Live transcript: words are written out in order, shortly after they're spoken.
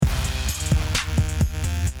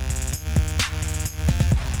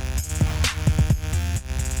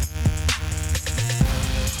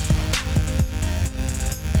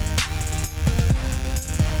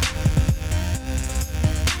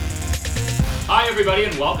everybody,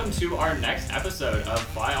 and welcome to our next episode of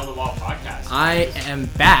Fly on the Wall podcast. I am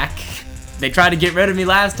back. They tried to get rid of me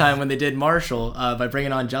last time when they did Marshall by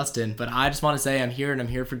bringing on Justin, but I just want to say I'm here and I'm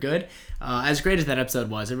here for good. As great as that episode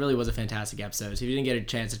was, it really was a fantastic episode. So if you didn't get a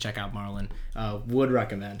chance to check out Marlon, would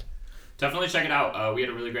recommend. Definitely check it out. We had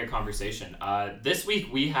a really great conversation. This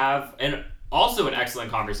week we have also an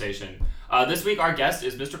excellent conversation. This week our guest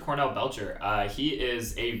is Mr. Cornell Belcher. He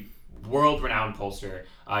is a world-renowned pollster.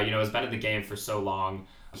 Has been in the game for so long.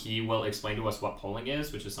 He will explain to us what polling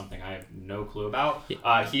is, which is something I have no clue about.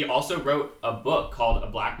 He also wrote a book called A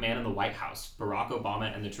Black Man in the White House, Barack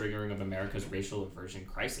Obama and the Triggering of America's Racial Aversion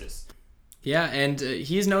Crisis. Yeah, and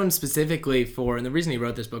he's known specifically for, and the reason he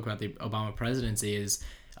wrote this book about the Obama presidency is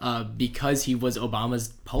because he was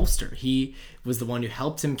Obama's pollster. He was the one who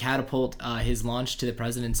helped him catapult his launch to the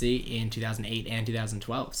presidency in 2008 and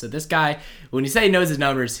 2012. So this guy, when you say he knows his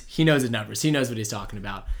numbers, he knows his numbers. He knows what he's talking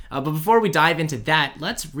about. But before we dive into that,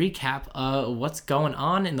 let's recap what's going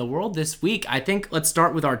on in the world this week. I think let's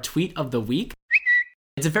start with our tweet of the week.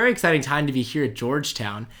 It's a very exciting time to be here at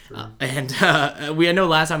Georgetown. I know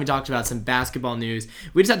last time we talked about some basketball news.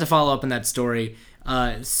 We just had to follow up on that story.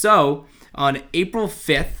 So on April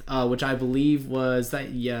 5th, which I believe was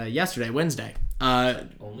Wednesday.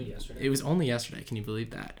 Only yesterday? It was only yesterday. Can you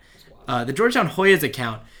believe that? The Georgetown Hoyas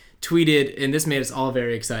account tweeted, and this made us all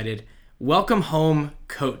very excited, "Welcome home,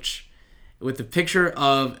 coach," with a picture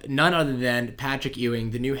of none other than Patrick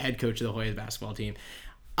Ewing, the new head coach of the Hoyas basketball team.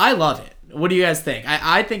 I love it. What do you guys think?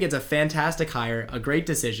 I think it's a fantastic hire, a great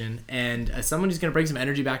decision, and someone who's going to bring some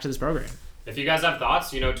energy back to this program. If you guys have thoughts,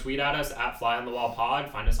 tweet at us at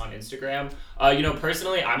FlyOnTheWallPod. Find us on Instagram.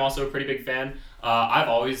 Personally, I'm also a pretty big fan. I've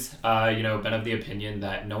always, been of the opinion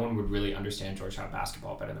that no one would really understand Georgetown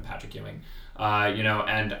basketball better than Patrick Ewing.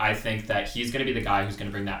 And I think that he's going to be the guy who's going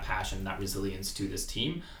to bring that passion, that resilience to this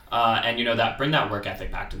team, and bring that work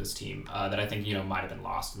ethic back to this team that I think, might have been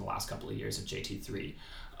lost in the last couple of years at JT3.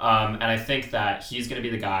 And I think that he's going to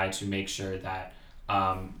be the guy to make sure that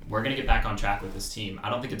we're going to get back on track with this team. I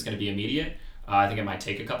don't think it's going to be immediate. I think it might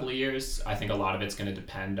take a couple of years. I think a lot of it's going to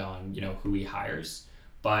depend on, who he hires.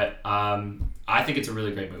 But I think it's a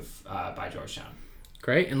really great move by Georgetown.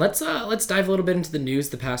 Great, and let's dive a little bit into the news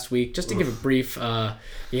the past week, just to give a brief,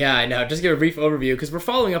 just give a brief overview, because we're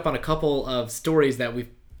following up on a couple of stories that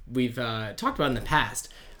we've talked about in the past.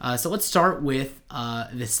 So let's start with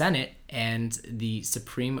the Senate and the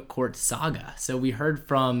Supreme Court saga. So we heard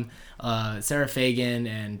from Sarah Fagan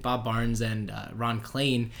and Bob Barnes and Ron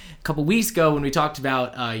Klain a couple weeks ago when we talked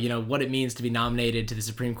about what it means to be nominated to the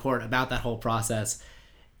Supreme Court, about that whole process.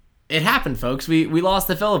 It happened, folks. We lost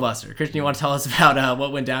the filibuster. Christian, you want to tell us about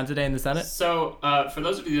what went down today in the Senate? So, for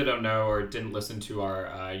those of you that don't know or didn't listen to our,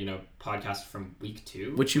 podcast from week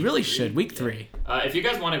 2, which you really should, week 3. If you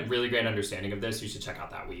guys want a really great understanding of this, you should check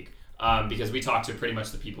out that week, because we talked to pretty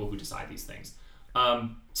much the people who decide these things.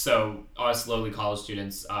 So, us lowly college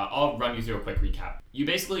students, I'll run you through a quick recap. You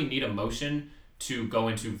basically need a motion to go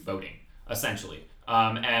into voting, essentially.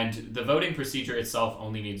 And the voting procedure itself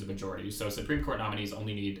only needs a majority. So Supreme Court nominees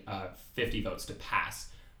only need 50 votes to pass.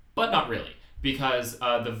 But not really, because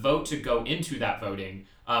the vote to go into that voting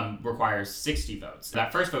requires 60 votes.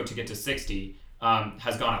 That first vote to get to 60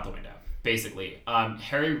 has gone out the window, basically.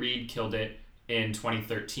 Harry Reid killed it in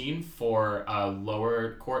 2013 for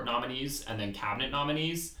lower court nominees and then cabinet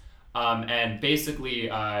nominees. And basically,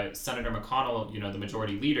 Senator McConnell, the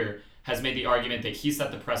majority leader, has made the argument that he set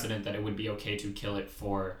the precedent that it would be okay to kill it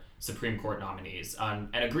for Supreme Court nominees. And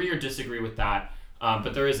agree or disagree with that,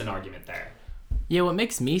 but there is an argument there. Yeah, what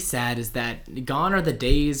makes me sad is that gone are the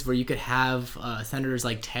days where you could have senators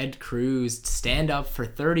like Ted Cruz stand up for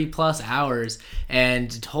 30 plus hours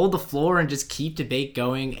and hold the floor and just keep debate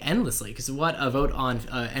going endlessly. Because what a vote on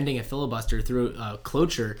ending a filibuster through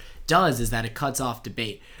cloture does is that it cuts off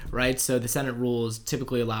debate, right? So the Senate rules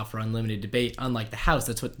typically allow for unlimited debate, unlike the House.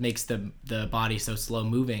 That's what makes the body so slow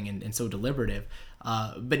moving and so deliberative.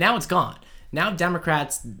 But now it's gone. Now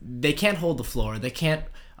Democrats, they can't hold the floor. They can't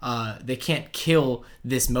kill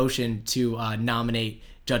this motion to nominate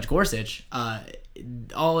Judge Gorsuch.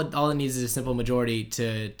 All it needs is a simple majority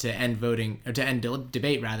to end voting, or to end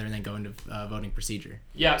debate rather, and then go into voting procedure.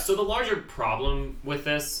 Yeah. So the larger problem with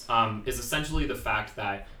this is essentially the fact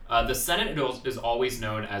that the Senate is always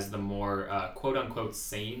known as the more quote unquote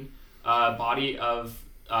sane body of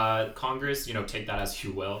Congress. Take that as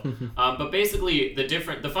you will. But basically,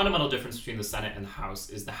 the fundamental difference between the Senate and the House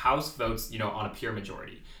is the House votes, on a pure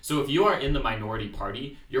majority. So if you are in the minority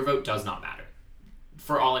party, your vote does not matter.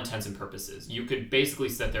 For all intents and purposes, you could basically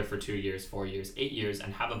sit there for 2 years, 4 years, 8 years,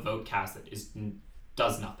 and have a vote cast that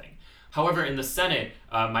does nothing. However, in the Senate,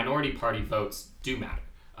 minority party votes do matter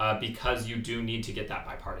because you do need to get that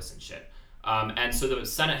bipartisanship. And so the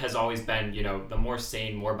Senate has always been, the more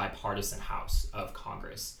sane, more bipartisan house of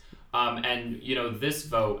Congress. And this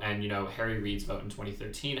vote and, Harry Reid's vote in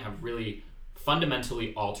 2013 have really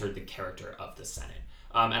fundamentally altered the character of the Senate.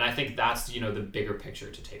 And I think that's, the bigger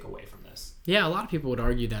picture to take away from this. Yeah, a lot of people would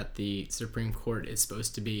argue that the Supreme Court is those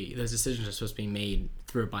decisions are supposed to be made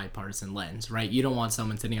through a bipartisan lens, right? You don't want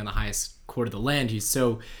someone sitting on the highest court of the land who's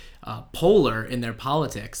so polar in their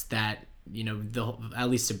politics that, at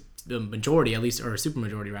least the majority, or a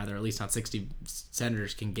supermajority rather, at least not 60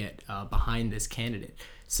 senators can get behind this candidate.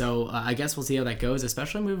 So I guess we'll see how that goes,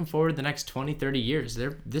 especially moving forward the next 20, 30 years.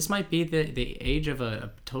 This might be the age of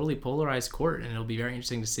a totally polarized court, and it'll be very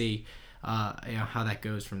interesting to see how that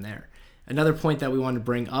goes from there. Another point that we wanted to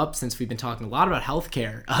bring up, since we've been talking a lot about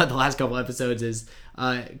healthcare the last couple episodes, is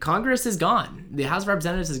Congress is gone. The House of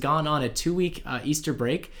Representatives has gone on a 2-week Easter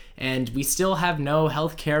break, and we still have no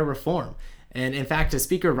healthcare reform. And in fact,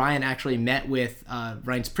 Speaker Ryan actually met with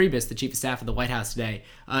Reince Priebus, the Chief of Staff of the White House today.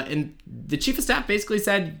 And the Chief of Staff basically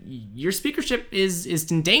said, your speakership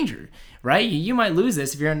is in danger, right? You might lose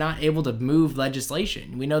this if you're not able to move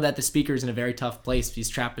legislation. We know that the speaker is in a very tough place. He's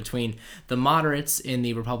trapped between the moderates in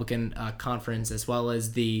the Republican conference as well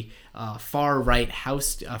as the far-right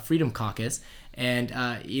House Freedom Caucus. And,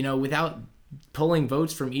 without pulling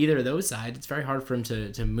votes from either of those sides, it's very hard for him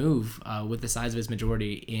to move with the size of his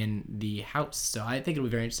majority in the House. So I think it'll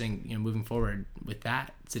be very interesting, moving forward with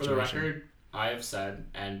that situation. For the record, I have said,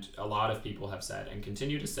 and a lot of people have said, and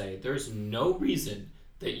continue to say, there's no reason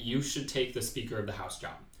that you should take the Speaker of the House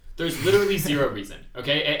job. There's literally zero reason,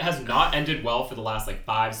 okay? It has not ended well for the last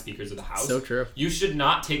 5 speakers of the House. So true. You should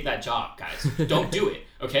not take that job, guys. Don't do it,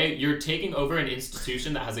 okay? You're taking over an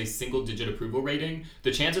institution that has a single-digit approval rating.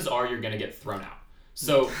 The chances are you're going to get thrown out.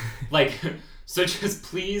 So, so just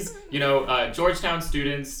please, Georgetown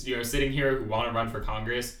students, sitting here who want to run for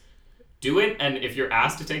Congress, do it. And if you're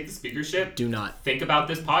asked to take the speakership, do not. Think about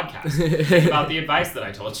this podcast. Think about the advice that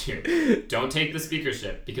I told you. Don't take the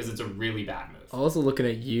speakership because it's a really bad move. Also looking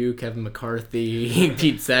at you, Kevin McCarthy,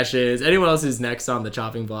 Pete Sessions, anyone else who's next on the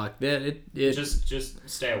chopping block. Just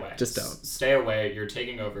stay away. Just don't. Stay away. You're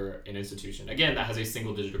taking over an institution, again, that has a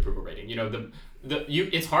single-digit approval rating.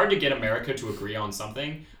 It's hard to get America to agree on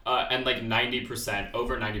something, and 90%,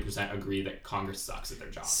 over 90% agree that Congress sucks at their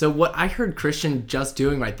job. So what I heard Christian just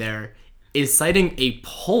doing right there is citing a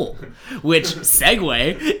poll, which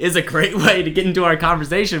segue is a great way to get into our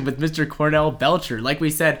conversation with Mr. Cornell Belcher. Like we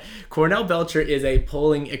said, Cornell Belcher is a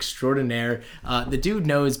polling extraordinaire. The dude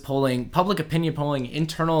knows polling, public opinion polling,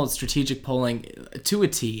 internal strategic polling to a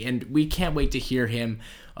T, and we can't wait to hear him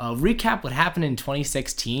recap what happened in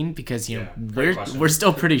 2016 because we're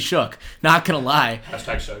still pretty shook. Not gonna lie.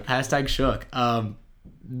 Hashtag shook.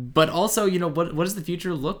 But also, what does the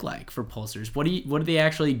future look like for pollsters? What do they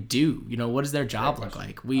actually do? What does their job look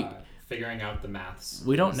like? Figuring out the maths.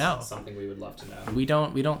 We don't know. Something we would love to know. We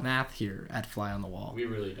don't math here at Fly on the Wall. We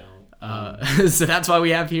really don't. So that's why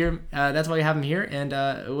we have here. That's why we have him here. And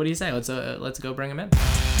what do you say? Let's go bring him in.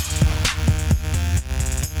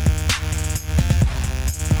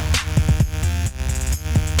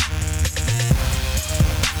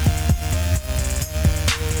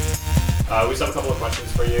 We still have a couple of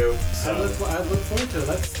questions for you. I look forward to it.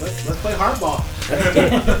 Let's play hardball.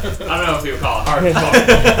 I don't know if we would call it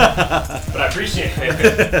hardball, but I appreciate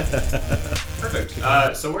it.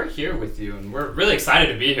 Perfect. So we're here with you, and we're really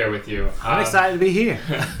excited to be here with you. I'm excited to be here.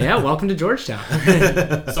 Yeah, welcome to Georgetown.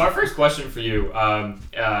 So our first question for you, and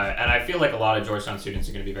I feel like a lot of Georgetown students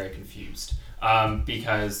are going to be very confused.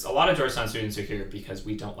 Because a lot of Georgetown students are here because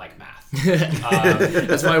we don't like math.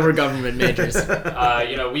 That's why we're government majors.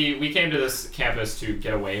 We came to this campus to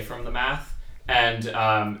get away from the math, and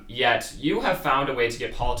yet you have found a way to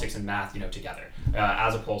get politics and math, together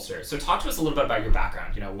as a pollster. So talk to us a little bit about your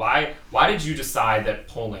background. Why did you decide that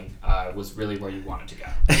polling was really where you wanted to go?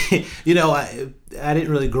 I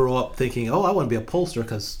didn't really grow up thinking, I want to be a pollster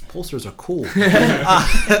because pollsters are cool.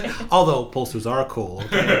 Although pollsters are cool.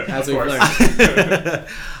 Okay? As we've learned.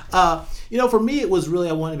 For me, it was really,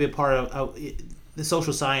 I wanted to be a part of the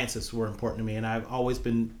social sciences were important to me, and I've always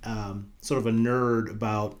been sort of a nerd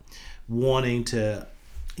about wanting to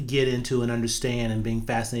get into and understand and being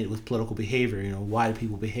fascinated with political behavior. Why do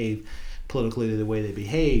people behave politically the way they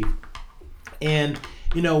behave? And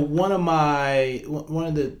one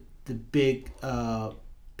of the big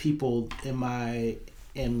people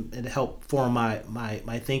in help form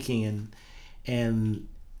my thinking and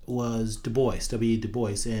was Du Bois, W. Du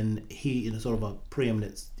Bois, and he sort of a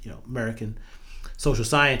preeminent American social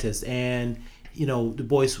scientist. And Du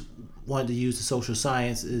Bois wanted to use the social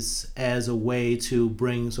sciences as a way to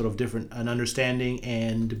bring sort of an understanding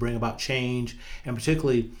and to bring about change, and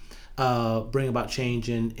particularly bring about change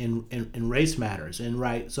in race matters. And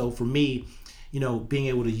right, so for me, being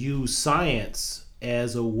able to use science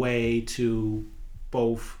as a way to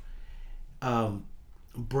both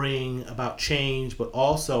bring about change, but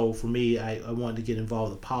also for me, I wanted to get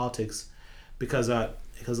involved with politics because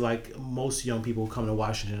like most young people come to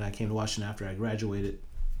Washington, I came to Washington after I graduated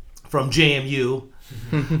from JMU.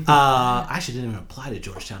 I actually didn't even apply to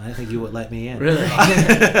Georgetown. I didn't think you would let me in. Really?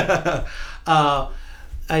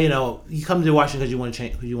 You come to Washington because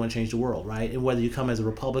you want to change the world, right? And whether you come as a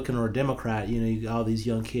Republican or a Democrat, you got all these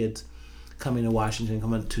young kids coming to Washington,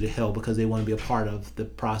 coming to the Hill because they want to be a part of the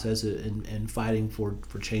process and fighting for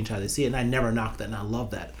change how they see it. And I never knocked that, and I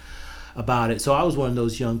love that about it. So I was one of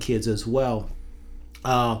those young kids as well.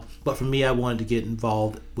 But for me, I wanted to get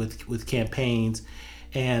involved with campaigns,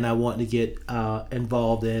 and I wanted to get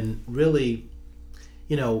involved in really,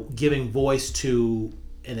 giving voice to,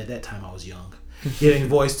 and at that time I was young, giving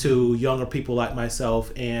voice to younger people like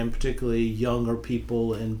myself, and particularly younger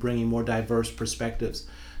people, and bringing more diverse perspectives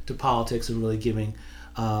to politics, and really giving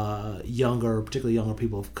particularly younger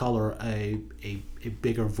people of color a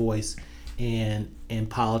bigger voice in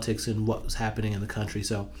politics and what was happening in the country.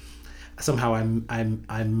 So somehow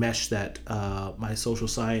I meshed that my social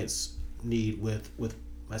science need with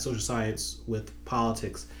my social science with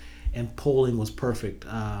politics, and polling was perfect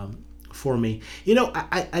for me.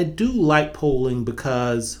 I do like polling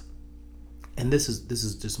because, and this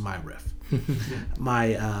is just my riff,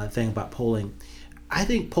 my thing about polling. I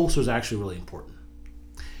think pollsters are actually really important,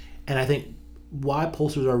 and I think why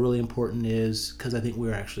pollsters are really important is because I think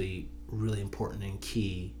we're actually really important and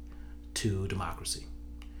key to democracy,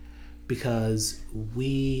 because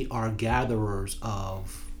we are gatherers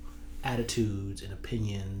of attitudes and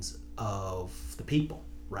opinions of the people,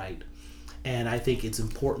 right? And I think it's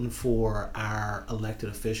important for our elected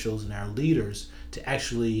officials and our leaders to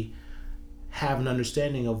actually have an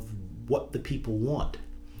understanding of what the people want.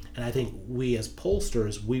 And I think we as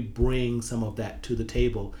pollsters, we bring some of that to the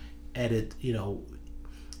table at it,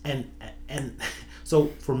 and so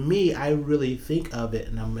for me, I really think of it,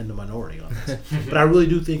 and I'm in the minority on this, but I really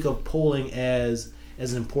do think of polling as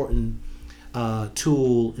an important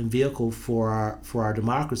tool and vehicle for our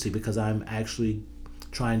democracy, because I'm actually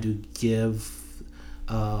trying to give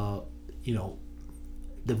the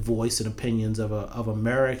voice and opinions of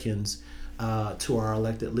Americans to our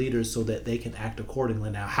elected leaders, so that they can act accordingly.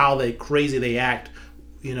 Now, how crazy they act,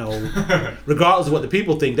 regardless of what the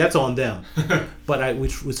people think, that's on them. But we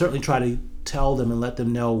certainly try to tell them and let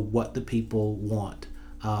them know what the people want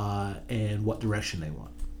and what direction they want.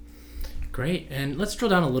 Great. And let's drill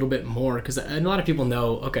down a little bit more, because a lot of people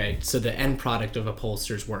know, okay, so the end product of a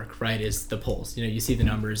pollster's work, right, is the polls. You see the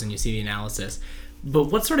numbers and you see the analysis. But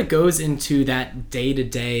what sort of goes into that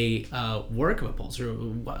day-to-day work of a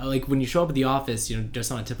pollster? Like when you show up at the office,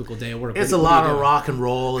 just on a typical day of work. It's a lot of rock and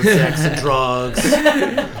roll and sex and drugs.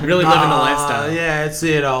 Really living the lifestyle. Yeah, it's,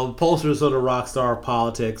 pollsters sort of rock star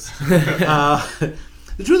politics. The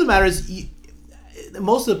truth of the matter is,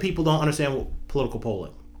 most of the people don't understand political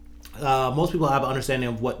polling. Most people have an understanding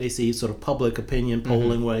of what they see, sort of public opinion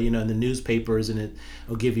polling, where in the newspapers, and it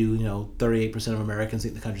will give you 38% of Americans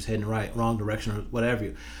think the country's heading wrong direction, or what have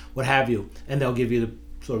you, and they'll give you the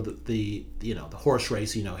sort of the horse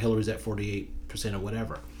race, Hillary's at 48% or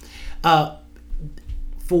whatever.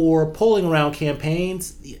 For polling around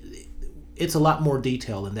campaigns, it's a lot more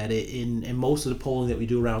detailed in that. In most of the polling that we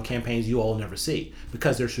do around campaigns, you all never see,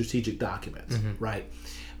 because they're strategic documents, right?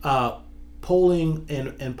 Polling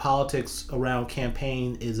and politics around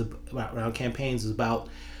campaigns is about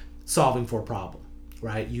solving for a problem,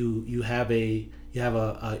 right? You have a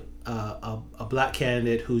black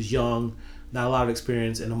candidate who's young, not a lot of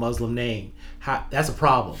experience, and a Muslim name. That's a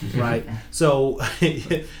problem, right? So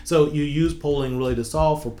you use polling really to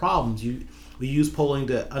solve for problems. We use polling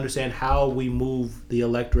to understand how we move the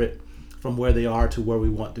electorate from where they are to where we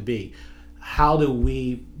want to be. How do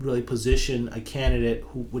we really position a candidate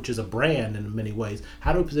which is a brand in many ways?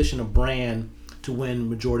 How do we position a brand to win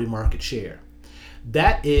majority market share?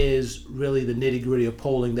 That is really the nitty-gritty of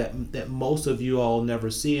polling that most of you all never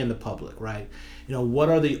see in the public, right? What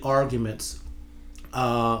are the arguments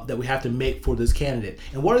that we have to make for this candidate?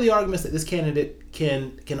 And what are the arguments that this candidate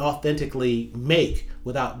can authentically make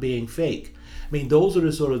without being fake? I mean, those are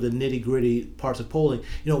the sort of the nitty-gritty parts of polling.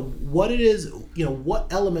 What it is, what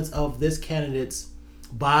elements of this candidate's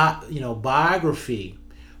biography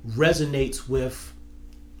resonates with,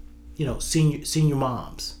 senior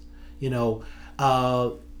moms.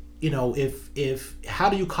 if how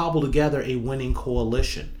do you cobble together a winning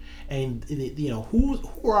coalition? And who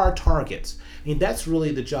are our targets? I mean, that's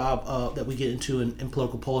really the job that we get into in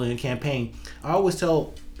political polling and campaign. I always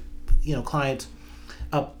tell clients,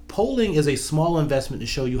 polling is a small investment to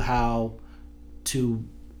show you how to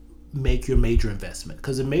make your major investment,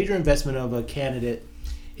 because the major investment of a candidate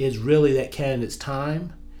is really that candidate's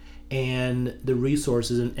time and the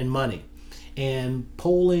resources and money. And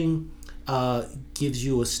polling gives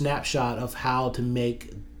you a snapshot of how to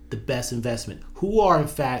make the best investment. Who are in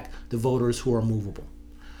fact the voters who are movable?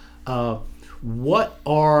 What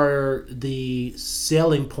are the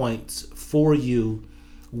selling points for you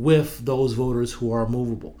with those voters who are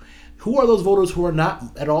movable? Who are those voters who are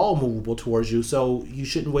not at all movable towards you, so you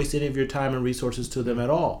shouldn't waste any of your time and resources to them at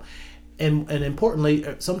all? And importantly,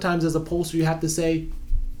 sometimes as a pollster you have to say,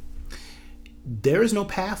 there is no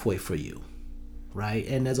pathway for you, right?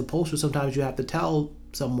 And as a pollster, sometimes you have to tell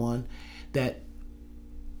someone that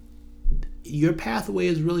your pathway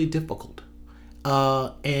is really difficult.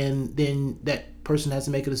 And then that person has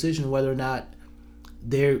to make a decision whether or not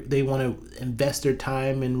they want to invest their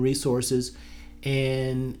time and resources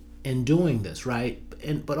in doing this, right?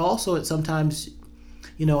 But also it sometimes,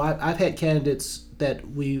 I've had candidates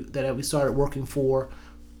that we started working for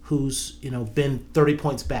who's been 30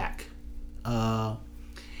 points back. And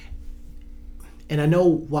I know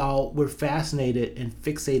while we're fascinated and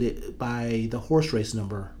fixated by the horse race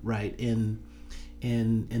number, right, in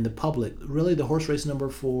the public, really the horse race number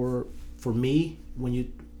for me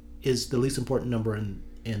is the least important number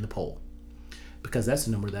in the poll, because that's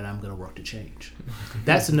the number that I'm going to work to change.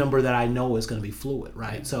 That's the number that I know is going to be fluid,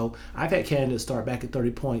 right? So I've had candidates start back at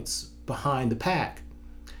 30 points behind the pack,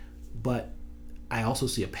 but I also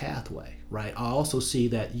see a pathway, right? I also see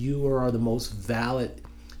that you are the most valid,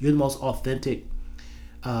 you're the most authentic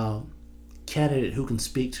candidate who can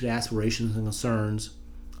speak to the aspirations and concerns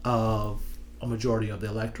of a majority of the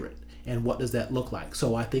electorate. And what does that look like?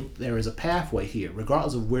 So I think there is a pathway here,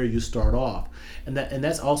 regardless of where you start off, and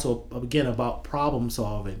that's also again about problem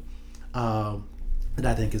solving that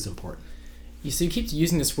I think is important. So you keep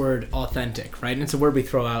using this word authentic, right? And it's a word we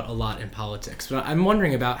throw out a lot in politics. But I'm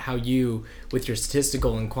wondering about how you, with your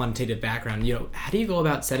statistical and quantitative background, how do you go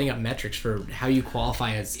about setting up metrics for how you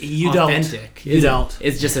qualify as authentic? You don't.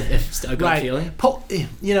 It's just a gut right. feeling?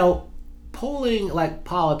 Polling, like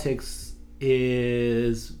politics,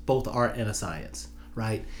 is both art and a science,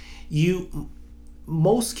 right?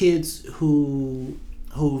 Most kids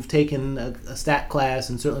who've taken a stat class,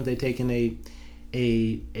 and certainly they've taken a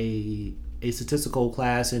statistical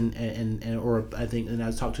class or I think, and I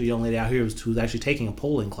was talking to a young lady out here who's actually taking a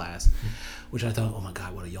polling class, which I thought, oh my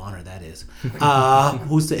God, what a yawner that is.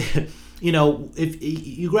 Who said, if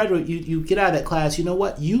you graduate, you get out of that class, you know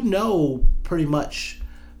what? Pretty much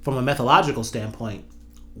from a methodological standpoint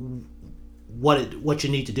what you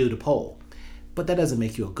need to do to poll, but that doesn't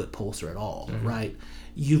make you a good pollster at all, mm-hmm. right?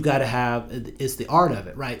 You've got to have, it's the art of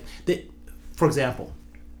it, right? For example,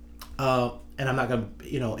 and I'm not gonna,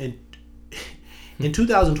 in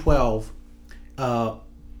 2012,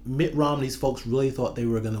 Mitt Romney's folks really thought they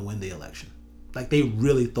were going to win the election. Like, they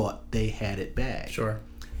really thought they had it bagged. Sure.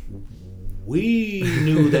 We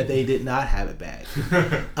knew that they did not have it bagged.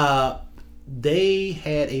 They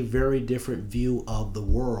had a very different view of the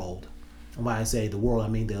world. And when I say the world, I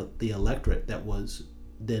mean the electorate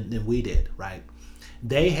than we did, right?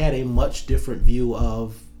 They had a much different view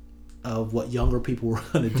of what younger people were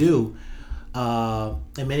going to do. And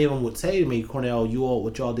many of them would say to me, Cornell,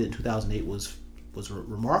 what y'all did in 2008 was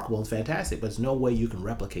remarkable and fantastic, but there's no way you can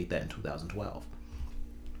replicate that in 2012.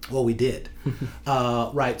 Well, we did.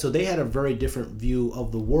 Right. So they had a very different view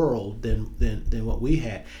of the world than what we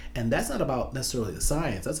had. And that's not about necessarily the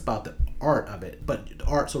science. That's about the art of it. But the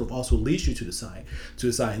art sort of also leads you to the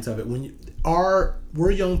science of it.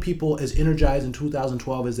 Were young people as energized in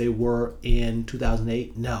 2012 as they were in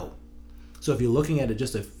 2008? No. So if you're looking at it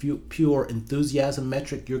just a pure enthusiasm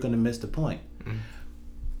metric, you're going to miss the point. Mm.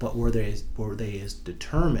 But were they as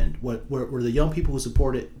determined? Were the young people who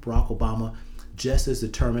supported Barack Obama just as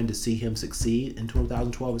determined to see him succeed in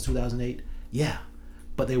 2012 as 2008? Yeah,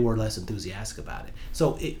 but they were less enthusiastic about it.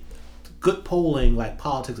 So good polling, like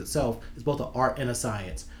politics itself, is both an art and a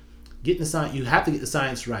science. You have to get the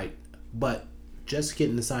science right, but just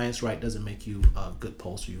getting the science right doesn't make you a good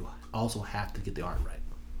pollster. You also have to get the art right.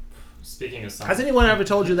 Speaking of science, has anyone ever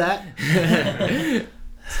told you that?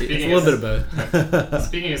 It's a little bit of both.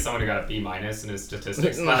 Speaking of someone who got a B- in his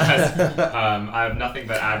statistics class, I have nothing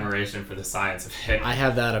but admiration for the science of it. I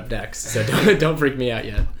have that up next, so don't freak me out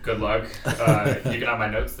yet. Good luck. You can have my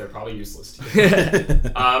notes; they're probably useless to you.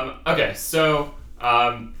 Okay, so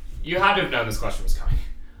you had to have known this question was coming.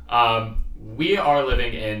 We are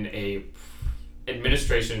living in a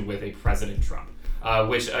administration with a President Trump,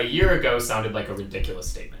 which a year ago sounded like a ridiculous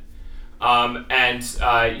statement. A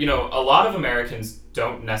lot of Americans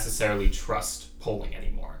don't necessarily trust polling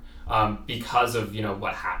anymore because of,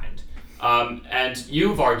 what happened. And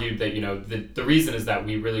you've argued that, the reason is that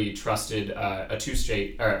we really trusted a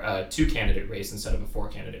two-candidate race instead of a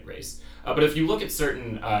four-candidate race. But if you look at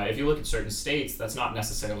certain states, that's not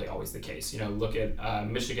necessarily always the case. Look at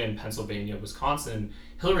Michigan, Pennsylvania, Wisconsin.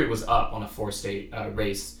 Hillary was up on a four-state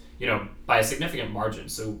race, by a significant margin.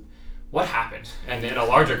 So what happened? And then a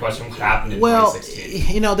larger question, what happened in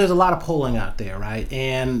 2016? There's a lot of polling out there, right?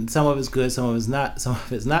 And some of it's good, some of it's not. Some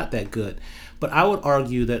of it's not that good. But I would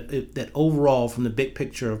argue that overall, from the big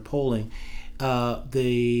picture of polling,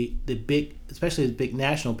 the big, especially the big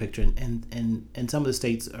national picture, and some of the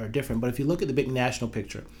states are different. But if you look at the big national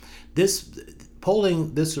picture, this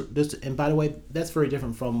polling, and by the way, that's very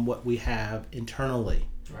different from what we have internally.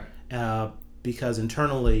 Right. Because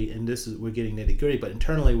internally, and we're getting nitty gritty, but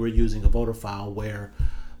internally we're using a voter file where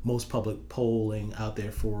most public polling out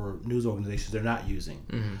there for news organizations, they're not using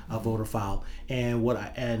a voter file. And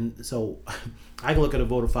so I can look at a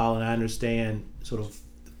voter file and I understand sort of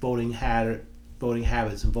voting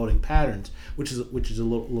habits and voting patterns, which is a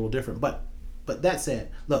little different. But that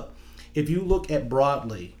said, look, if you look at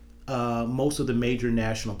broadly most of the major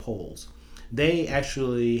national polls, they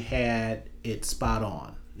actually had it spot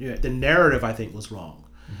on. The narrative, I think, was wrong,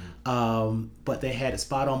 but they had it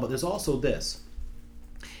spot on. But there's also this: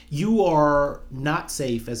 you are not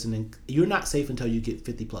safe you're not safe until you get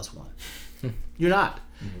 50+1. You're not,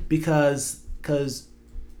 because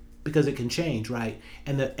it can change, right?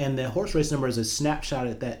 And the horse race number is a snapshot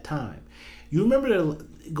at that time. You remember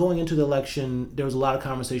going into the election, there was a lot of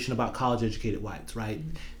conversation about college-educated whites, right?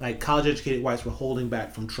 Like college-educated whites were holding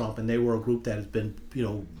back from Trump, and they were a group that has been,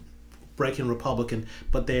 breaking Republican,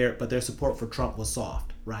 but their support for Trump was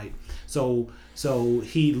soft, right? So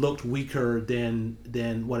he looked weaker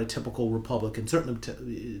than what a typical Republican,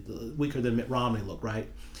 certainly weaker than Mitt Romney looked, right?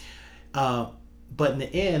 But in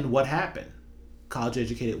the end, what happened?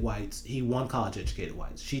 College-educated whites. He won college-educated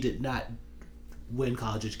whites. She did not win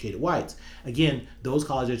college-educated whites. Again, those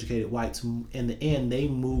college-educated whites, in the end, they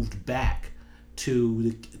moved back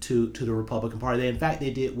to the Republican Party. In fact,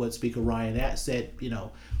 they did what Speaker Ryan said.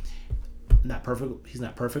 Not perfect. He's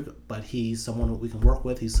not perfect, but he's someone that we can work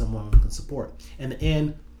with. He's someone we can support. In the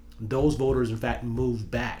end, those voters, in fact, moved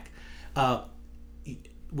back.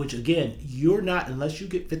 Which again, you're not, unless you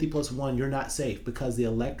get 50+1, you're not safe, because the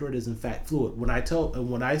electorate is in fact fluid. When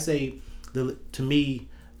I say, to me,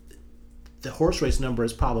 the horse race number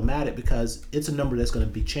is problematic because it's a number that's going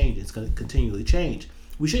to be changing. It's going to continually change.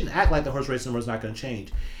 We shouldn't act like the horse race number is not going to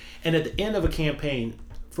change. And at the end of a campaign,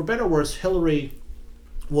 for better or worse, Hillary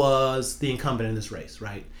was the incumbent in this race,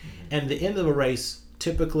 right? And at the end of a race,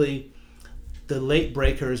 typically the late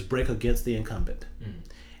breakers break against the incumbent.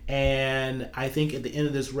 And I think at the end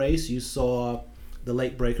of this race, you saw the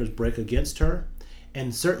late breakers break against her.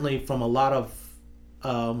 And certainly from a lot of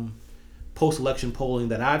post-election polling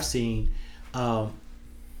that I've seen,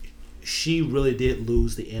 she really did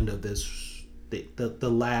lose the end of this, the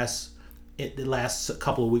last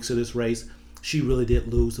couple of weeks of this race. She really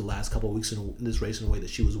did lose the last couple of weeks in this race in a way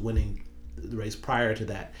that she was winning the race prior to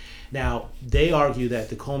that. Now, they argue that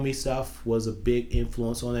the Comey stuff was a big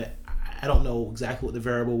influence on it. I don't know exactly what the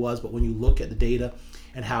variable was, but when you look at the data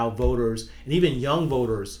and how voters, and even young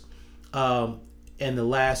voters, in the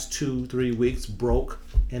last 2-3 weeks broke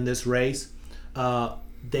in this race,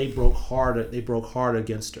 they broke hard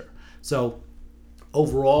against her. So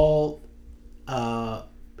overall, I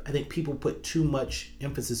think people put too much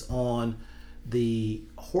emphasis on the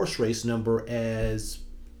horse race number as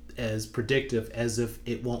predictive, as if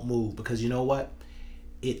it won't move, because you know what?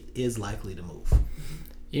 It is likely to move.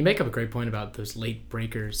 You make up a great point about those late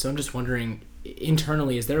breakers. So I'm just wondering,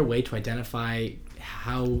 internally, is there a way to identify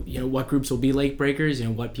how, what groups will be late breakers,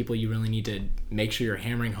 what people you really need to make sure you're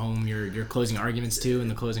hammering home your closing arguments to in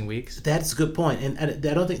the closing weeks? That's a good point. And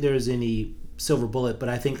I don't think there is any silver bullet, but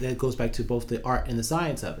I think that goes back to both the art and the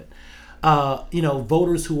science of it.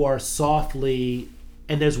 Voters who are softly,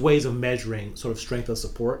 and there's ways of measuring sort of strength of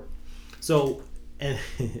support. So, and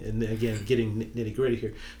again, getting nitty gritty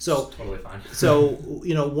here. So totally fine. So,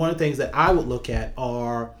 one of the things that I would look at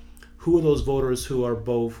are who are those voters who are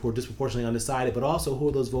disproportionately undecided, but also who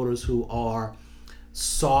are those voters who are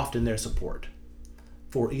soft in their support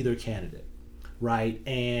for either candidate, right?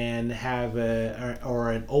 And have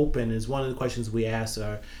an open is one of the questions we ask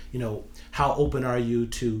are, how open are you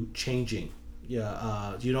to changing? You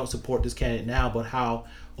don't support this candidate now, but how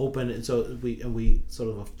open, and so we sort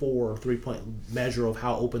of a 4 or 3 point measure of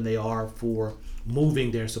how open they are for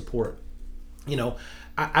moving their support.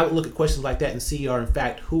 I would look at questions like that and see in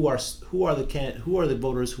fact who are the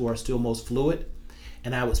voters who are still most fluid,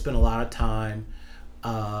 and I would spend a lot of time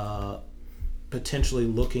potentially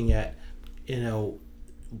looking at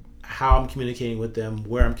how I'm communicating with them,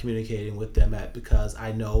 where I'm communicating with them at, because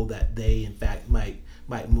I know that they in fact might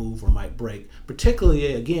move or might break.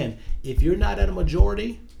 Particularly, again, if you're not at a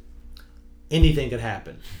majority, anything could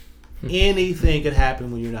happen. Anything could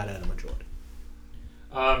happen when you're not at a majority.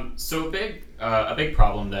 So a big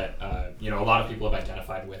problem that a lot of people have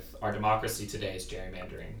identified with our democracy today is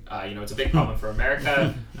gerrymandering. It's a big problem for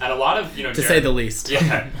America, and a lot of to say the least.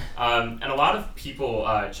 Yeah, and a lot of people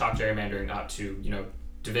chalk gerrymandering up to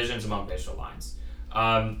divisions among racial lines.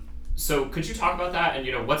 So could you talk about that,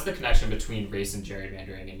 and what's the connection between race and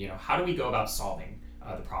gerrymandering, and how do we go about solving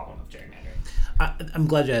the problem of gerrymandering? I'm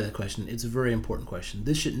glad you asked that question. It's a very important question.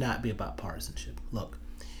 This should not be about partisanship. Look,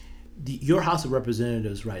 your House of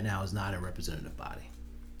Representatives right now is not a representative body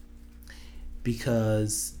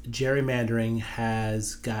because gerrymandering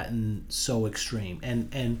has gotten so extreme,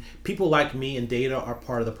 and people like me and Data are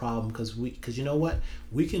part of the problem because you know what,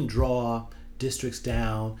 we can draw districts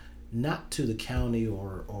down not to the county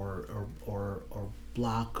or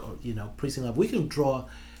block or precinct level. We can draw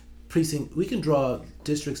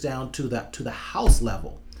districts down to the house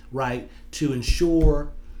level, right, to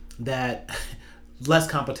ensure that less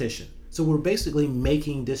competition. So we're basically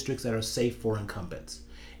making districts that are safe for incumbents,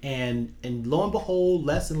 and lo and behold,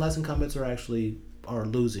 less and less incumbents are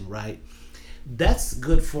losing, right? That's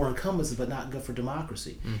good for incumbents, but not good for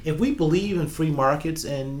democracy. If we believe in free markets,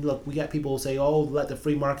 and look, we got people who say, "Oh, let the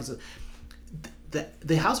free markets."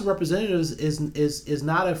 The House of Representatives is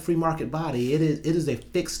not a free market body. It is a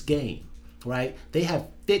fixed game, right? They have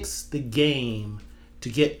fixed the game to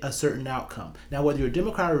get a certain outcome. Now, whether you're a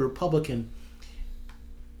Democrat or a Republican,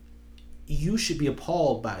 you should be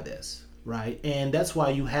appalled by this, right? And that's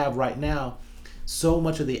why you have right now so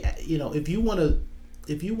much of the if you want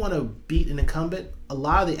to beat an incumbent, a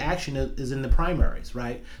lot of the action is in the primaries,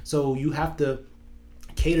 right? So you have to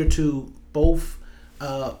cater to both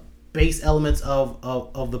base elements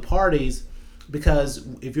of the parties, because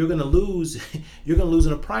if you're going to lose, you're going to lose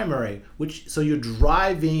in a primary, so you're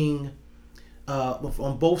driving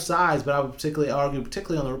on both sides. But I would particularly argue,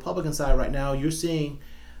 particularly on the Republican side right now, you're seeing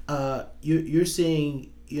a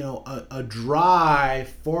drive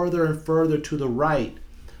farther and further to the right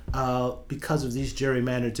because of these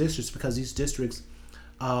gerrymandered districts, because these districts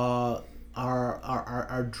are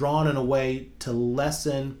drawn in a way to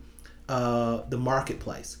lessen the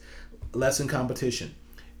marketplace, lessen competition.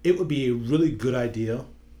 It would be a really good idea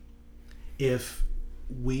if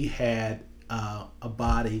we had a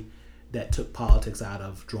body that took politics out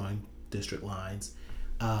of drawing district lines.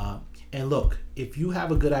 And look, if you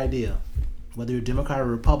have a good idea, whether you're Democrat or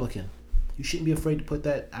Republican, you shouldn't be afraid to put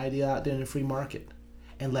that idea out there in the free market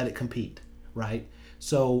and let it compete, right?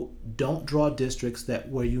 So don't draw districts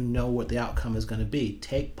where you know what the outcome is going to be.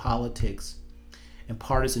 Take politics and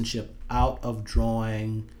partisanship out of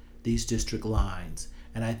drawing these district lines.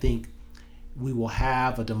 And I think we will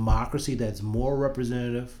have a democracy that's more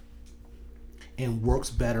representative and works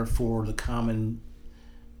better for the common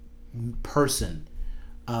person,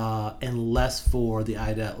 and less for the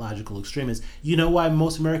ideological extremists. You know why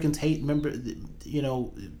most Americans hate?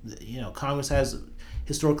 Congress has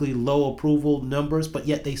historically low approval numbers, but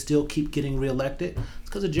yet they still keep getting reelected. It's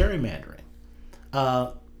because of gerrymandering.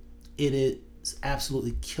 It is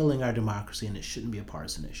absolutely killing our democracy, and it shouldn't be a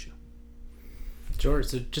partisan issue. Sure.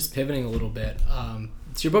 So just pivoting a little bit,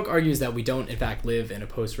 so your book argues that we don't, in fact, live in a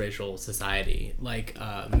post-racial society like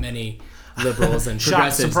many liberals and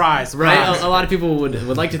progressives. Surprise, right? A lot of people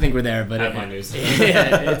would like to think we're there, but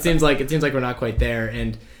it seems like we're not quite there.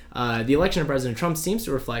 And the election of President Trump seems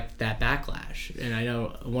to reflect that backlash. And I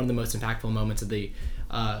know one of the most impactful moments of the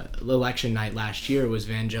election night last year was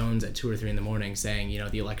Van Jones at 2 or 3 in the morning saying,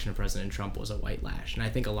 the election of President Trump was a white lash. And I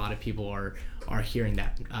think a lot of people are hearing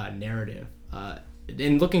that narrative.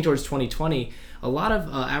 And looking towards 2020, a lot of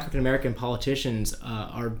African-American politicians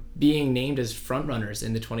are being named as frontrunners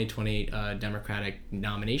in the 2020 Democratic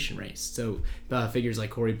nomination race. So figures like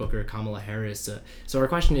Cory Booker, Kamala Harris. So our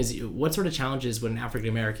question is, what sort of challenges would an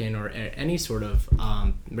African-American or any sort of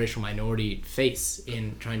racial minority face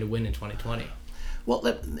in trying to win in 2020? Well,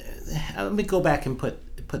 let me go back and put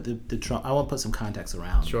the Trump. I want to put some context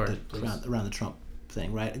around the Trump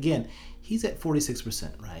thing, right? Again, he's at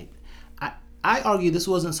 46%, right? I argue this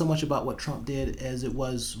wasn't so much about what Trump did as it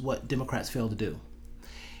was what Democrats failed to do.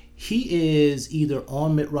 he is either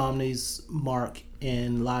on Mitt Romney's mark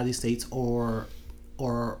in a lot of these states, or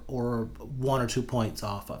 1 or 2 points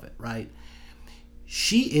off of it, right?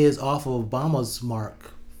 She is off of Obama's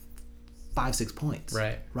mark 5-6 points,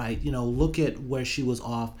 right? Look at where she was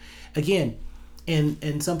off again,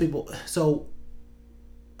 and some people. So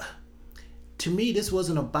to me, this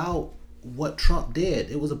wasn't about what Trump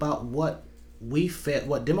did. It was about what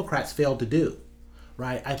Democrats failed to do,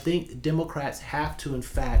 right? I think Democrats have to, in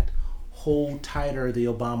fact, hold tighter the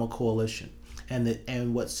Obama coalition, and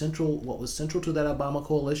what was central to that Obama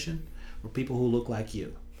coalition were people who look like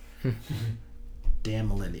you. Damn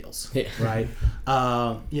millennials, right?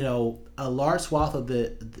 A large swath of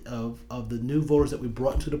the new voters that we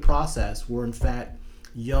brought into the process were, in fact,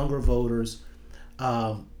 younger voters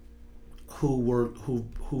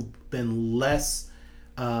who've been less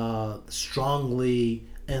strongly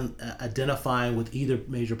identifying with either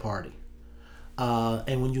major party.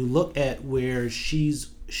 And when you look at where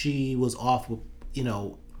she was off with,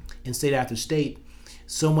 in state after state,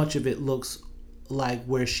 so much of it looks like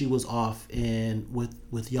where she was off in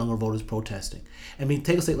with younger voters protesting. I mean,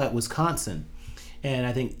 take a state like Wisconsin, and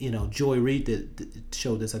I think Joy Reid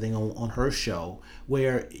showed this, I think, on her show,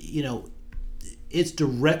 where it's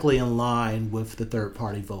directly in line with the third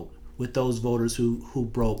party vote, with those voters who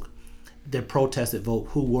broke their protested vote,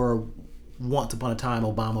 who were once upon a time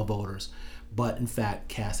Obama voters, but in fact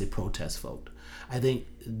cast a protest vote. I think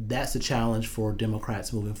that's the challenge for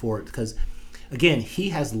Democrats moving forward, because again, he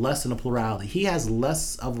has less than a plurality. He has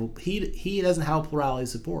less of he doesn't have a plurality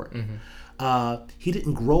support. Mm-hmm. He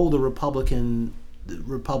didn't grow the Republican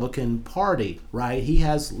Party, right? He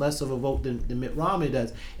has less of a vote than Mitt Romney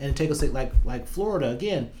does. And take a state like Florida,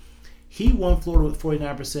 again, he won Florida with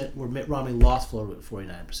 49%, where Mitt Romney lost Florida with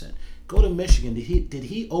 49%. Go to Michigan. Did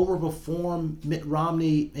he overperform Mitt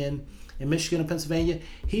Romney in Michigan and Pennsylvania?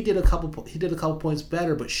 He did a couple points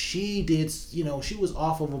better, but she did. She was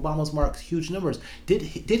off of Obama's mark, huge numbers. Did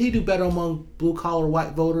he do better among blue collar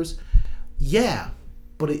white voters? Yeah,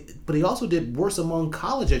 but he also did worse among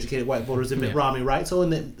college educated white voters than Mitt Romney, right? So in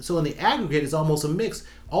the aggregate, it's almost a mix.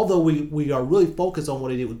 Although we are really focused on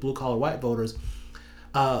what he did with blue collar white voters,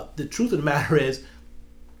 the truth of the matter is,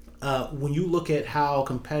 when you look at how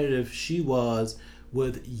competitive she was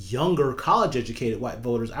with younger college-educated white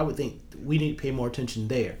voters, I would think we need to pay more attention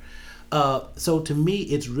there. So to me,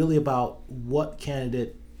 it's really about what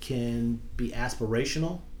candidate can be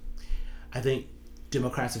aspirational. I think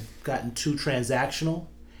Democrats have gotten too transactional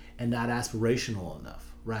and not aspirational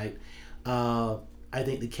enough, right? I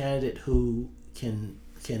think the candidate who can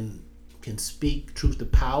speak truth to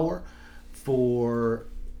power for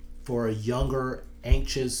a younger,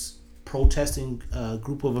 anxious, protesting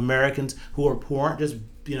group of Americans who aren't just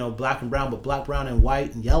black and brown, but black, brown, and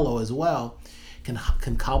white and yellow as well, can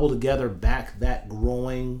cobble together back that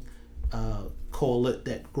growing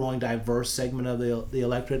that growing diverse segment of the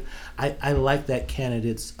electorate. I like that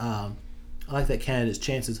candidate's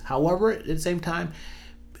chances. However, at the same time,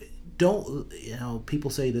 people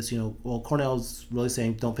say this, Cornell's really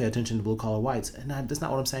saying don't pay attention to blue collar whites, and that's not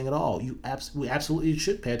what I'm saying at all. We absolutely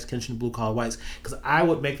should pay attention to blue collar whites, because I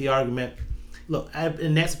would make the argument. Look,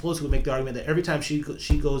 and Nancy Pelosi would make the argument that every time she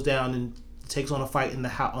goes down and takes on a fight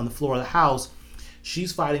on the floor of the House,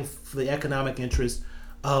 she's fighting for the economic interests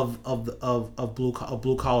of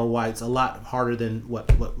blue collar whites a lot harder than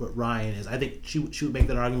what Ryan is. I think she would make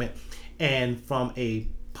that argument, and from a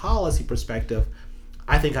policy perspective,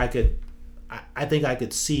 I think I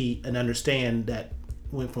could see and understand that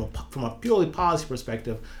from a purely policy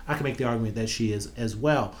perspective, I can make the argument that she is as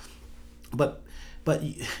well. But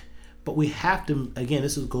we have to, again,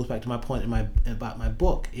 goes back to my point about my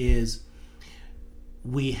book, is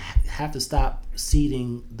we have to stop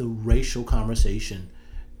ceding the racial conversation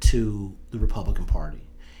to the Republican Party.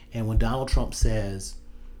 And when Donald Trump says,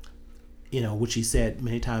 which he said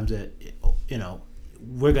many times, that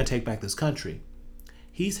we're going to take back this country,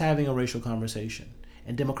 he's having a racial conversation,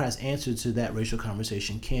 and Democrats' answer to that racial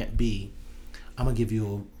conversation can't be, "I'm gonna give you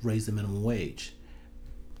a raise the minimum wage."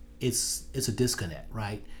 It's a disconnect,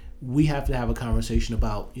 right? We have to have a conversation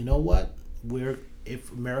about, what,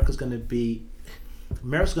 if America's gonna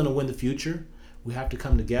win the future, we have to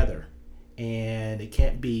come together, and it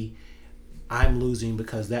can't be I'm losing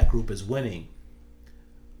because that group is winning.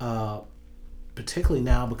 Particularly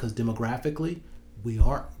now, because demographically, we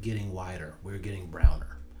aren't getting whiter, we're getting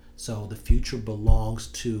browner. So the future belongs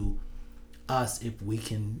to us if we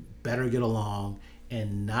can better get along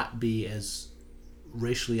and not be as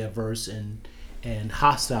racially averse and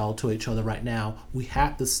hostile to each other right now. We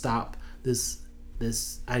have to stop this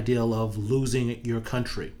ideal of losing your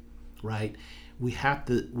country, right? we have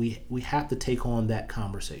to take on that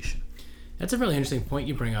conversation. That's a really interesting point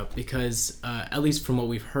you bring up because, at least from what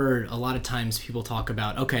we've heard, a lot of times people talk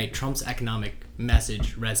about, okay, Trump's economic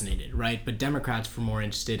message resonated, right? But Democrats were more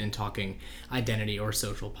interested in talking identity or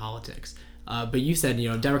social politics. But you said,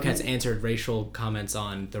 Democrats answered racial comments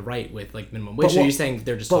on the right with like minimum wage. So you're saying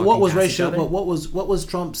they're just. But talking what was past racial? each other? But what was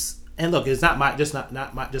Trump's? And look, it's not my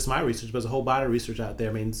research, but there's a whole body of research out there.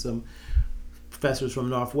 I mean, some professors from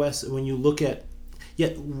Northwest. When you look at,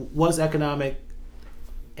 was economic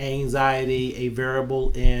anxiety a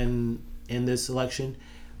variable in this election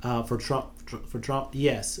for Trump?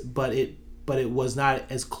 Yes, but it was not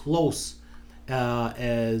as close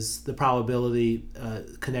as the probability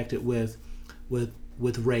connected with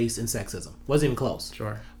race and sexism. Wasn't even close.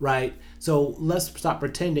 Sure. Right? So let's stop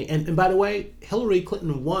pretending. And by the way, Hillary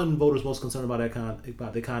Clinton won voters most concerned about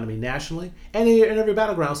the economy nationally and in every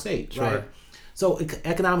battleground state. Sure. Right? So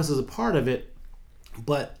economics is a part of it,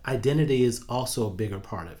 but identity is also a bigger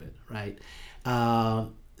part of it. Right?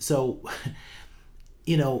 So,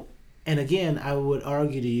 and again, I would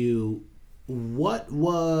argue to you, what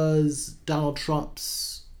was Donald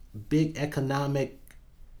Trump's big economic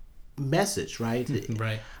message, right?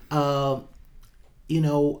 Right. I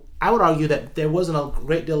would argue that there wasn't a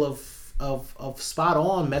great deal of spot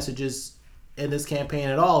on messages in this campaign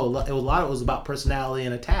at all. A lot of it was about personality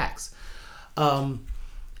and attacks. And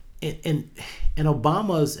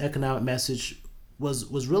Obama's economic message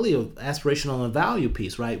was really an aspirational and value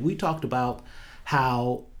piece, right? We talked about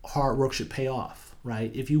how hard work should pay off,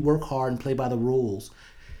 right? If you work hard and play by the rules,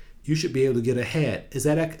 you should be able to get ahead. Is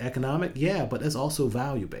that economic? Yeah, but it's also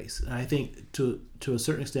value-based. And I think to a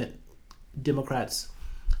certain extent, Democrats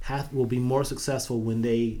will be more successful when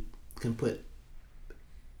they can put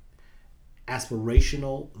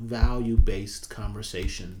aspirational, value-based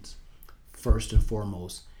conversations first and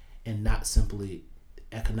foremost, and not simply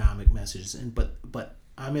economic messages. But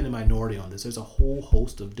I'm in a minority on this. There's a whole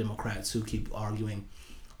host of Democrats who keep arguing,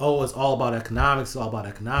 oh, it's all about economics. It's all about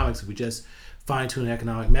economics. If we just fine-tune an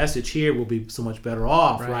economic message here, we'll be so much better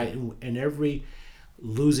off, right? And every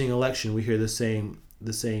losing election, we hear the same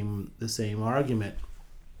argument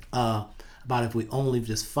about if we only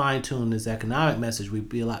just fine-tune this economic message, we'd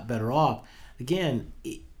be a lot better off. Again,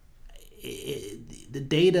 the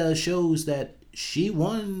data shows that she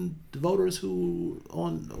won the voters who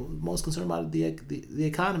are most concerned about the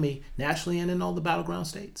economy nationally and in all the battleground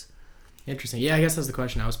states. Interesting. Yeah, I guess that's the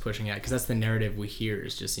question I was pushing at, because that's the narrative we hear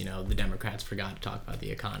is just, the Democrats forgot to talk about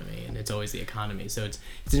the economy, and it's always the economy. So it's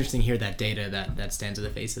interesting to hear that data that stands in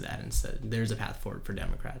the face of that, and so there's a path forward for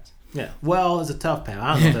Democrats. Yeah. Well, it's a tough path.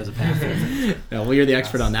 I don't know if there's a path forward. No, well, you're the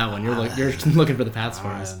expert on that one. You're looking for the paths for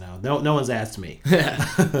us. I don't know. No one's asked me.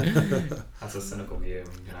 That's a cynical view.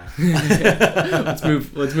 Let's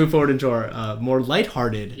move forward into our more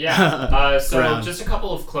lighthearted. Yeah. So round. Just a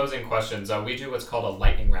couple of closing questions. We do what's called a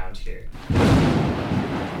lightning round here.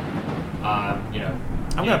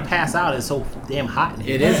 I'm gonna pass out. It's so damn hot in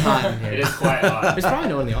here. It is hot in here. It is quite hot. There's probably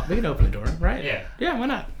no one in the office. We can open the door, right? Yeah. Yeah, why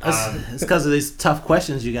not? It's because of these tough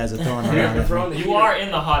questions you guys are throwing around. You are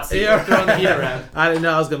in the hot seat. You're throwing the heat around. I didn't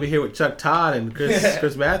know I was gonna be here with Chuck Todd and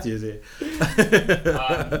Chris Matthews here.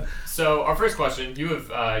 So our first question: you've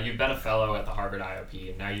been a fellow at the Harvard IOP,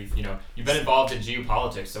 and now you've been involved in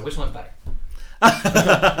geopolitics. So which one's better?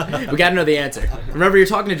 We got to know the answer. Remember, you're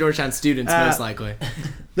talking to Georgetown students, most likely.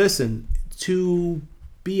 Listen, to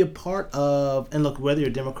be a part of, and look, whether you're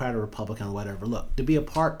a Democrat or Republican or whatever, look, to be a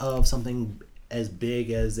part of something as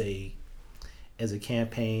big as a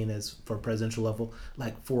campaign as for presidential level,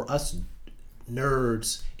 like for us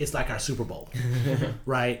nerds, it's like our Super Bowl,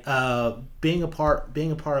 right? Being a part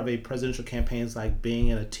of a presidential campaign is like being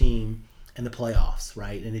in a team in the playoffs,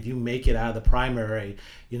 right? And if you make it out of the primary,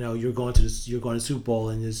 you're going to the Super Bowl,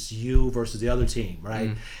 and it's you versus the other team,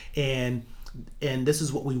 right? And this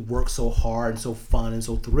is what we work so hard and so fun and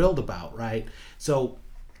so thrilled about, right? So,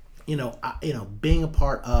 being a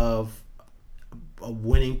part of a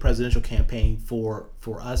winning presidential campaign for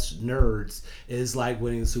us nerds is like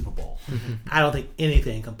winning the Super Bowl. I don't think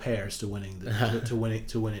anything compares to winning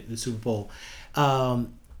the Super Bowl.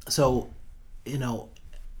 So,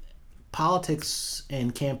 politics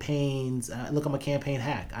and campaigns. Look, I'm a campaign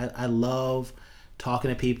hack. I love talking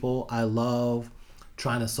to people. I love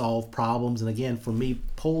trying to solve problems. And again, for me,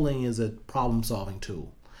 polling is a problem-solving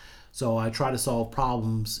tool. So I try to solve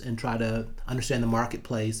problems and try to understand the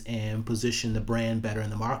marketplace and position the brand better in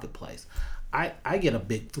the marketplace. I get a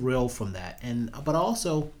big thrill from that. But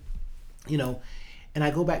also, and I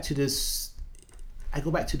go back to this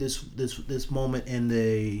moment in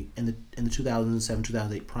the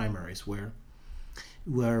 2007-2008 primaries where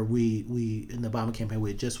where we in the Obama campaign, we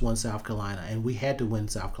had just won South Carolina, and we had to win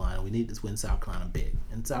South Carolina. We needed to win South Carolina big.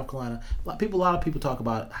 And South Carolina, a lot of people talk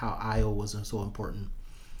about how Iowa wasn't so important.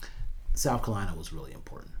 South Carolina was really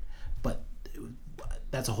important, but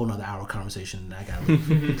that's a whole nother hour conversation, and I gotta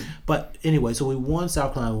leave. But anyway, so we won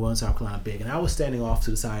South Carolina big, and I was standing off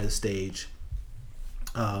to the side of the stage.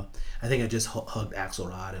 I think I just hugged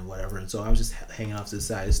Axelrod and whatever, and so I was just hanging off to the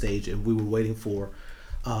side of the stage, and we were waiting for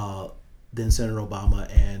then Senator Obama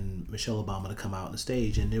and Michelle Obama to come out on the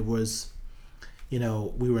stage, and it was, we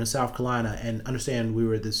were in South Carolina, and understand we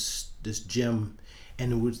were at this gym,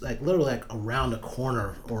 and it was like literally like around a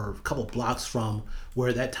corner or a couple blocks from where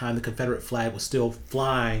at that time the Confederate flag was still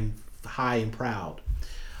flying high and proud,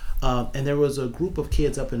 and there was a group of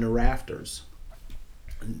kids up in the rafters,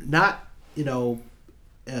 not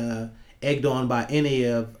egged on by any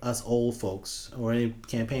of us old folks or any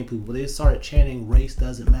campaign people, but they started chanting, "Race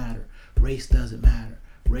doesn't matter, race doesn't matter,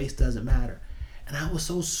 race doesn't matter." And I was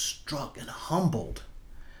so struck and humbled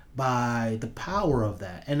by the power of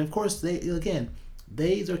that. And of course,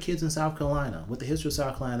 these are kids in South Carolina with the history of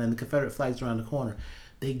South Carolina and the Confederate flags around the corner.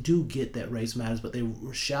 They do get that race matters, but they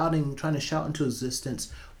were trying to shout into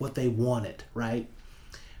existence what they wanted, right?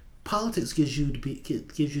 Politics gives you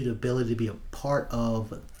the ability to be a part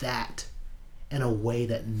of that in a way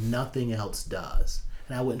that nothing else does,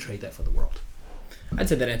 and I wouldn't trade that for the world. I'd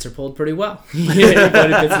say that answer pulled pretty well. You voted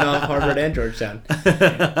Pittsburgh, Harvard, and Georgetown.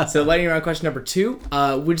 So lightning round question number 2.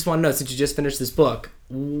 We just want to know, since you just finished this book,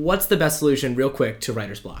 what's the best solution, real quick, to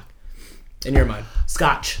writer's block? In your mind.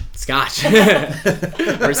 Scotch.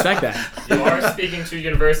 I respect that. You are speaking to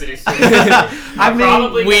university students. I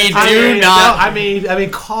mean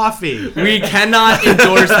coffee. We cannot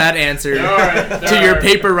endorse that answer to your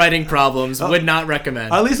paper writing problems. Would not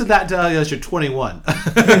recommend. At least not tell us you're 21.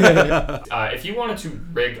 If you wanted to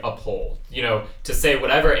rig a poll, to say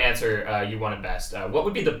whatever answer you wanted best, what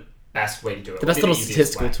would be the best way to do it? The best little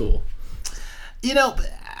statistical tool.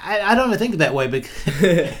 I don't even think that way, because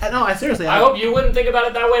I seriously. I hope you wouldn't think about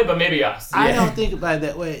it that way, but maybe us. I don't think about it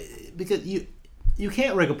that way because you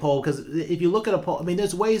can't rig a poll, because if you look at a poll, I mean,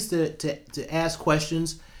 there's ways to ask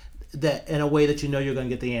questions that in a way that you're going to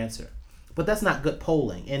get the answer, but that's not good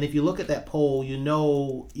polling. And if you look at that poll,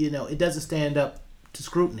 it doesn't stand up to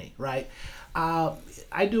scrutiny, right?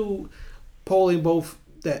 I do polling both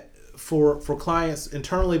that for clients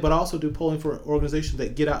internally, but also do polling for organizations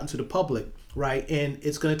that get out into the public. Right, and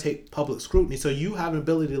it's going to take public scrutiny. So you have an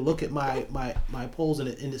ability to look at my polls, and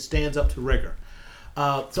it stands up to rigor.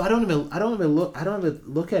 So I don't even look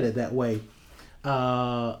at it that way.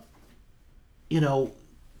 I've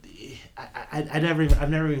never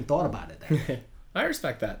even thought about it that way. I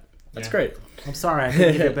respect that. That's great. I'm sorry, I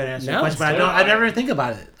couldn't give you a better answer to the question, but I never even think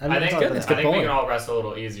about it. I think we can all rest a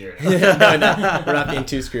little easier. No, we're not being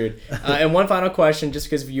too screwed. And one final question, just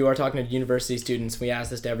because you are talking to university students, we ask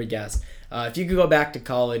this to every guest. If you could go back to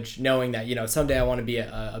college knowing that, someday I want to be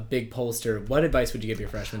a big pollster, what advice would you give your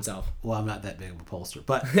freshman self? Well, I'm not that big of a pollster,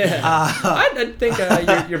 but... I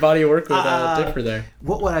think your body of work would differ there.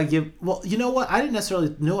 What would I give... Well, you know what? I didn't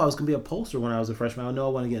necessarily know I was going to be a pollster when I was a freshman. I know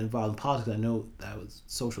I want to get involved in politics. I know that was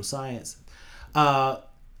social science. The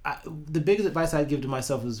biggest advice I'd give to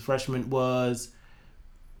myself as a freshman was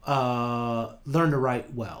learn to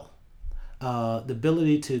write well. The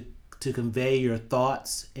ability to convey your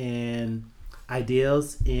thoughts and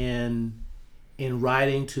ideas in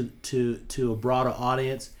writing to a broader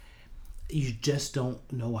audience. You just don't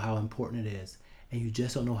know how important it is, and you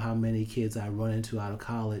just don't know how many kids I run into out of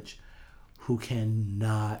college who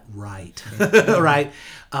cannot write, right?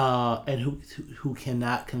 And who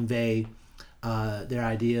cannot convey their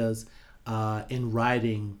ideas in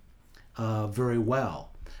writing very well.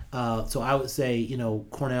 So I would say,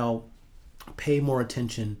 Cornell, pay more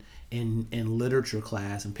attention in literature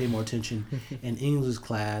class and pay more attention in English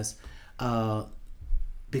class,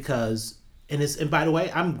 because and by the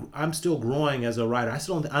way, I'm still growing as a writer. I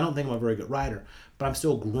don't think I'm a very good writer, but I'm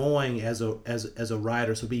still growing as a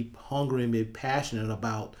writer. So be hungry and be passionate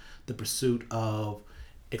about the pursuit of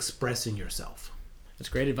expressing yourself. That's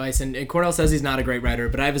great advice. And Cornell says he's not a great writer,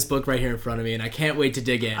 but I have his book right here in front of me, and I can't wait to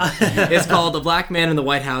dig in. It's called "A Black Man in the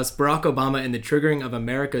White House, Barack Obama and the Triggering of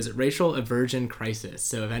America's Racial Aversion Crisis."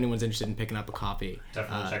 So if anyone's interested in picking up a copy,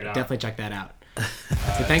 definitely check that out.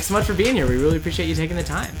 So thanks so much for being here. We really appreciate you taking the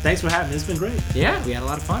time. Thanks for having me. It's been great. Yeah, we had a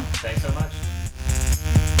lot of fun. Thanks so much.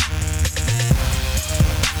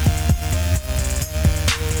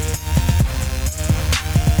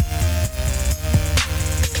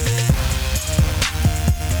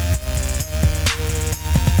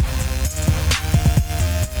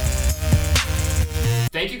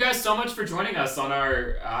 thank you guys so much for joining us on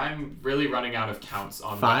our. I'm really running out of counts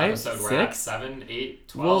on 5, the episode. We're at 6? 7, 8,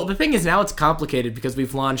 12. Well, the thing is now it's complicated because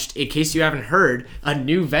we've launched, in case you haven't heard, a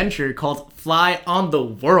new venture called Fly on the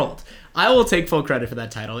World. I will take full credit for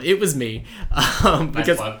that title. It was me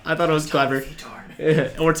because I thought it was clever.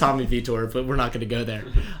 Or Tommy Vitor, but we're not going to go there.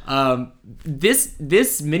 This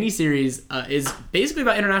miniseries is basically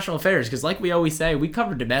about international affairs because, like we always say, we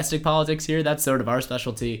cover domestic politics here. That's sort of our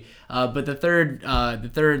specialty. But the third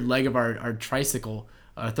leg of our tricycle,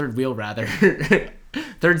 third wheel rather,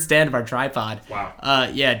 third stand of our tripod.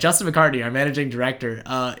 Wow. Justin McCartney, our managing director,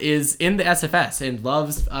 is in the SFS and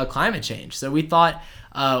loves climate change. So we thought.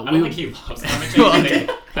 I don't think he loves climate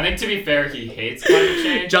change. I think to be fair, he hates climate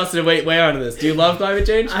change. Justin, wait on this. Do you love climate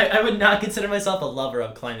change? I would not consider myself a lover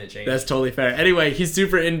of climate change. That's totally fair. Anyway, he's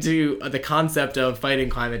super into the concept of fighting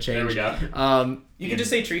climate change. There we go. You can just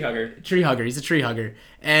say tree hugger. Tree hugger. He's a tree hugger.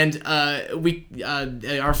 And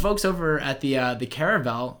our folks over at the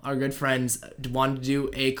Caravel, our good friends, wanted to do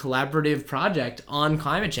a collaborative project on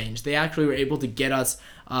climate change. They actually were able to get us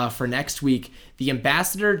for next week the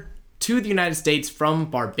ambassador to the United States from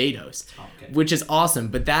Barbados, which is awesome.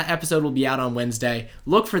 But that episode will be out on Wednesday.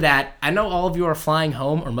 Look for that. I know all of you are flying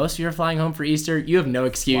home, or most of you are flying home for Easter. You have no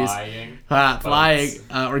excuse. Flying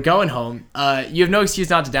or going home. You have no excuse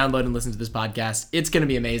not to download and listen to this podcast. It's going to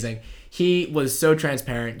be amazing. He was so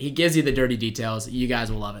transparent. He gives you the dirty details. You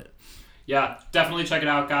guys will love it. Yeah, definitely check it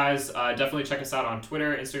out, guys. Definitely check us out on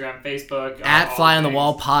Twitter, Instagram, Facebook. At Fly on the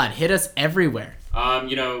Wall Pod. Hit us everywhere.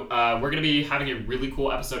 We're going to be having a really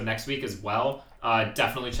cool episode next week as well.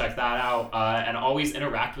 Definitely check that out. And always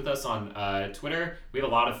interact with us on Twitter. We have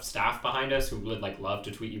a lot of staff behind us who would love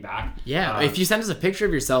to tweet you back. Yeah, if you send us a picture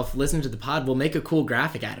of yourself listening to the pod, we'll make a cool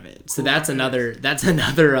graphic out of it. So that's another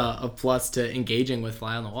a plus to engaging with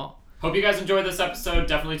Fly on the Wall. Hope you guys enjoyed this episode.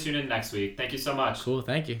 Definitely tune in next week. Thank you so much. Cool,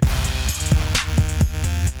 thank you.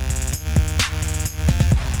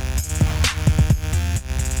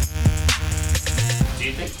 Do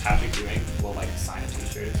you think Patrick Ewing will sign a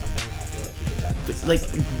T-shirt or something? I feel like he could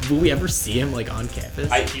definitely. Will we ever see him on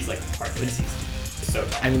campus? He's part of this season. So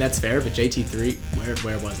tough. I mean, that's fair, but JT3,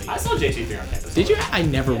 where was he? I saw JT3 on campus. Did you? I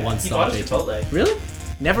never once saw JT3. Really?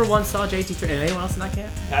 Never once saw JT3. And anyone else in that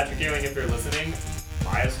camp? Patrick Ewing, if you're listening,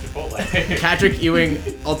 buy us Chipotle. Patrick Ewing,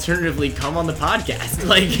 alternatively, come on the podcast. Oh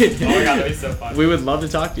my god, that'd be so fun. We would love to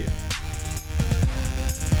talk to you.